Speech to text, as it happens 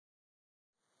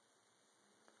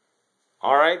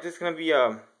Alright, this is going to be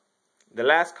the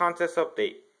last contest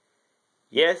update.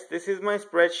 Yes, this is my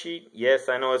spreadsheet. Yes,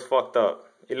 I know it's fucked up.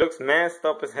 It looks messed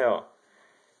up as hell.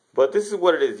 But this is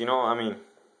what it is, you know. I mean,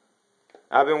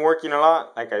 I've been working a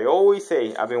lot. Like I always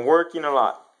say, I've been working a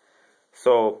lot.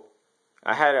 So,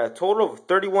 I had a total of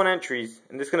 31 entries.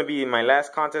 And this is going to be my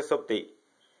last contest update.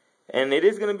 And it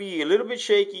is going to be a little bit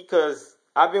shaky because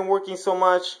I've been working so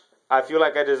much. I feel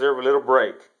like I deserve a little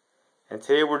break. And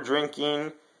today we're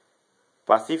drinking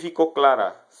Pacifico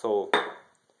Clara. So,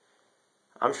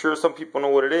 I'm sure some people know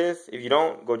what it is. If you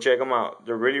don't, go check them out.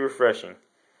 They're really refreshing.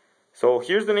 So,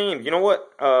 here's the names. You know what?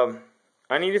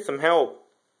 I needed some help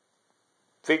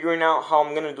figuring out how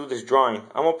I'm going to do this drawing.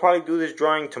 I'm going to probably do this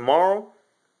drawing tomorrow.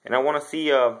 And I want to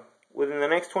see within the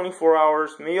next 24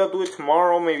 hours. Maybe I'll do it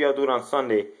tomorrow. Maybe I'll do it on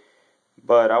Sunday.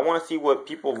 But I want to see what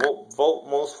people vote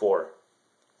most for.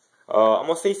 I'm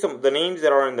going to say the names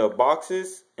that are in the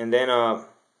boxes. And then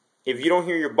if you don't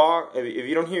hear if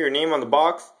you don't hear your name on the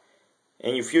box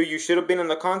and you feel you should have been in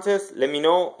the contest, let me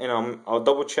know and I'll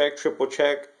double check, triple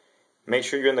check, make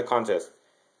sure you're in the contest.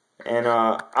 And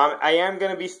I am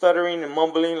going to be stuttering and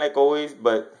mumbling like always,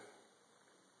 but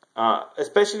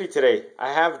especially today.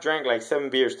 I have drank like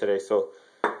 7 beers today, so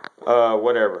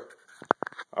whatever.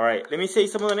 Alright, let me say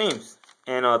some of the names.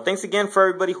 And thanks again for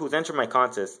everybody who's entered my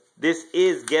contest. This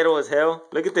is ghetto as hell.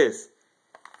 Look at this.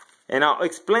 And I'll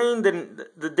explain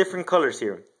the different colors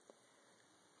here.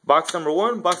 Box number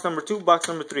 1, box number 2, box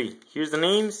number 3. Here's the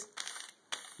names.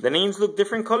 The names look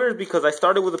different colors because I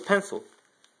started with a pencil.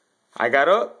 I got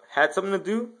up, had something to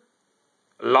do,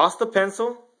 lost the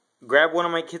pencil, grabbed one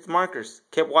of my kids' markers,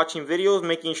 kept watching videos,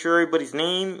 making sure everybody's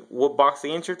name, what box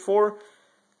they entered for.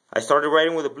 I started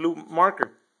writing with a blue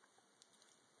marker.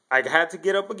 I had to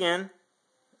get up again.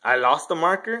 I lost the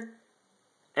marker.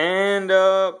 And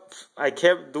I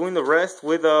kept doing the rest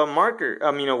with a marker.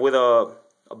 With a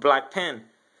black pen.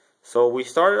 So we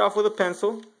started off with a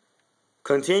pencil,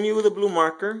 continued with a blue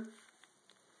marker,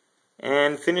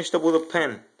 and finished up with a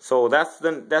pen. So that's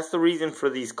the reason for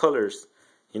these colors.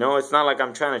 You know, it's not like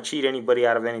I'm trying to cheat anybody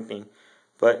out of anything.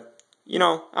 But, you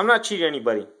know, I'm not cheating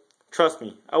anybody. Trust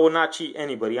me, I will not cheat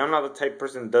anybody. I'm not the type of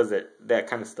person that does that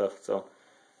kind of stuff. So,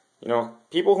 you know,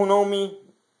 people who know me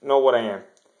know what I am.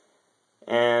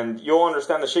 And you'll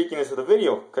understand the shakiness of the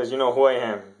video because you know who I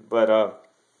am. But,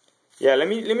 yeah, let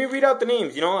me read out the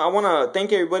names. You know, I want to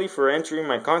thank everybody for entering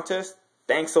my contest.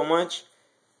 Thanks so much.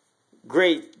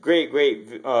 Great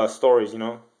stories, you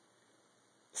know.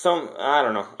 I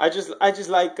don't know. I just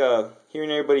like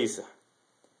hearing everybody's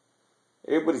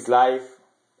life.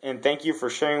 And thank you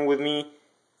for sharing with me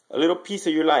a little piece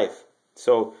of your life.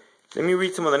 So, let me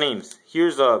read some of the names.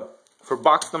 Here's, for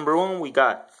box number 1, we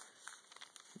got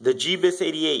the Jeebus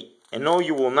 88. And no,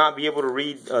 you will not be able to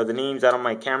read the names out of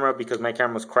my camera because my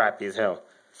camera's crappy as hell.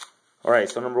 Alright,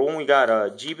 so number 1 we got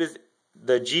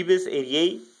the Jeebus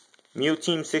 88, Mule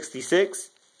Team 66,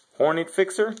 Hornet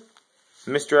Fixer,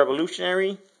 Mr.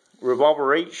 Evolutionary,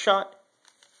 Revolver 8 Shot,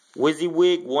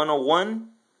 WYZZYWIG 101,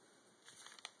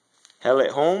 Hell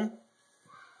at Home,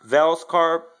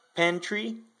 Valscar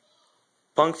Pantry,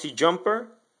 Punksy Jumper,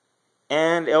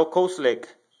 and El Koslik.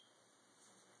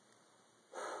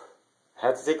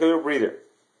 Had to take a little breather.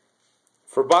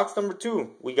 For box number 2,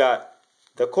 we got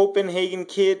the Copenhagen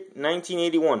Kid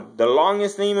 1981. The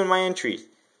longest name in my entries.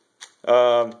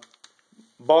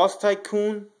 Boss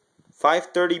Tycoon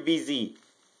 530BZ.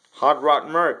 Hot Rod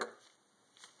Merc.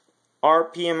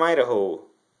 RPM Idaho.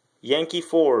 Yankee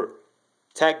 4.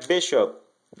 Tack Bishop.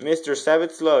 Mr.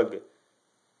 Savage Slug.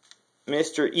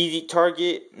 Mr. Easy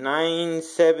Target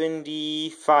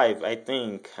 975, I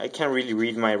think. I can't really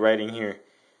read my writing here.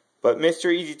 But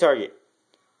Mr. Easy Target.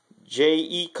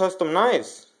 J.E. Custom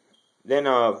Knives. Then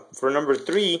for number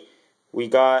 3, we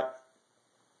got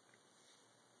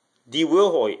D.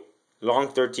 Wilhoit. Long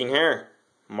 13 Hair.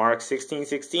 Mark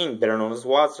 1616, better known as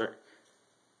Watson.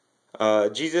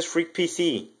 Jesus Freak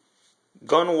PC.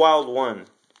 Gun Wild 1.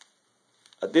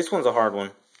 This one's a hard one.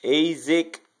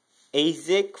 Azik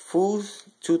Foos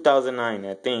 2009,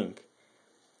 I think.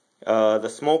 The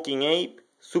Smoking Ape.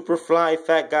 Superfly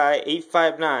Fat Guy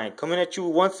 859 coming at you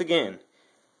once again.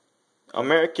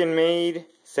 American Made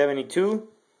 72,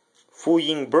 Fu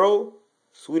Ying Bro,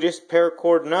 Swedish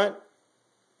Paracord Nut,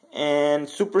 and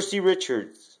Super C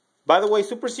Richards. By the way,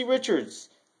 Super C Richards,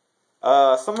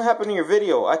 something happened in your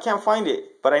video. I can't find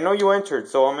it, but I know you entered,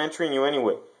 so I'm entering you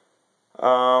anyway.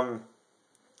 I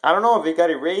don't know if it got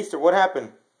erased or what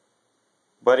happened,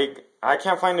 but I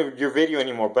can't find your video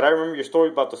anymore. But I remember your story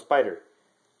about the spider.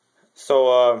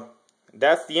 So,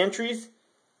 that's the entries.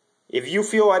 If you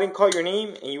feel I didn't call your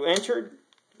name and you entered,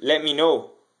 let me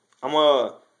know. I'm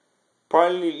gonna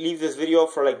Probably leave this video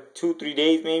up for like 2-3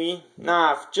 days maybe.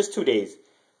 Nah, just 2 days.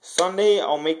 Sunday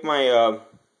I'll make my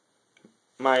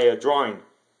drawing.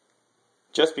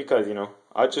 Just because, you know,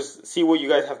 I'll just see what you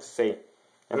guys have to say.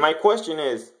 And my question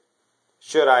is,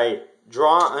 should I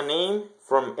draw a name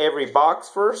from every box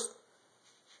first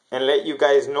and let you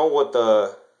guys know what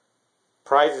the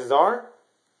prizes are?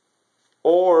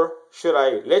 Or should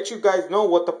I let you guys know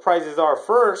what the prizes are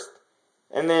first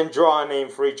and then draw a name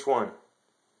for each one?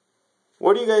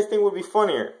 What do you guys think would be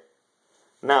funnier?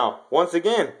 Now, once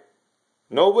again,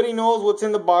 nobody knows what's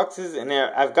in the boxes, and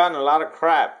I've gotten a lot of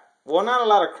crap. Well, not a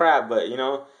lot of crap, but, you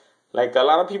know, like, a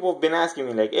lot of people have been asking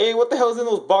me, like, hey, what the hell is in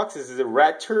those boxes? Is it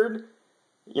rat turd?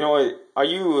 You know, are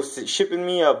you shipping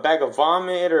me a bag of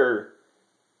vomit, or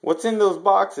what's in those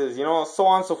boxes? You know, so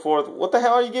on and so forth. What the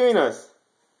hell are you giving us?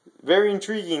 Very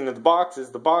intriguing, the boxes.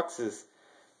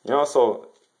 You know, so,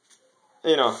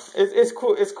 you know, it's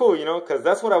cool, you know, because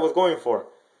that's what I was going for.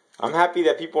 I'm happy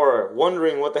that people are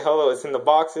wondering what the hell is in the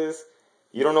boxes.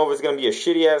 You don't know if it's going to be a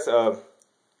shitty-ass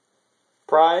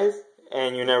prize,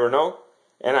 and you never know.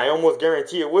 And I almost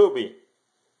guarantee it will be.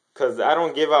 Because I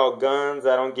don't give out guns,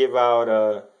 I don't give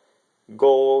out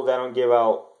gold, I don't give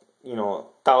out, you know,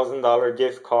 $1,000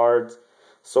 gift cards.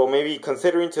 So maybe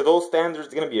considering to those standards,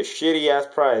 it's going to be a shitty-ass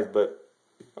prize, but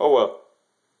oh well.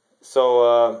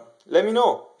 So let me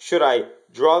know. Should I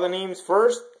draw the names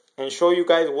first and show you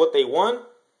guys what they won?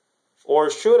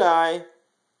 Or should I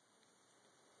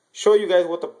show you guys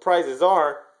what the prizes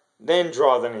are, then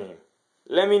draw the name?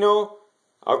 Let me know.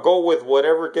 I'll go with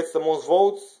whatever gets the most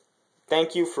votes.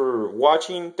 Thank you for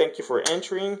watching. Thank you for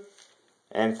entering.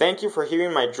 And thank you for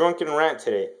hearing my drunken rant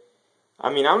today.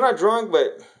 I mean, I'm not drunk,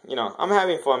 but, you know, I'm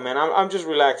having fun, man. I'm just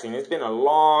relaxing. It's been a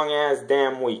long-ass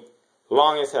damn week.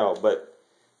 Long as hell. But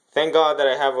thank God that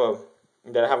I have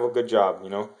a good job, you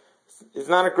know. It's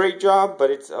not a great job, but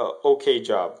it's a okay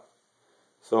job.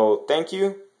 So, thank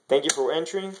you. Thank you for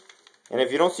entering. And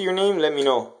if you don't see your name, let me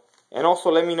know. And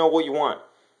also, let me know what you want.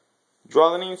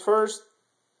 Draw the names first,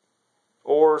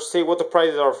 or say what the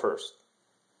prizes are first.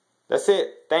 That's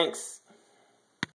it. Thanks.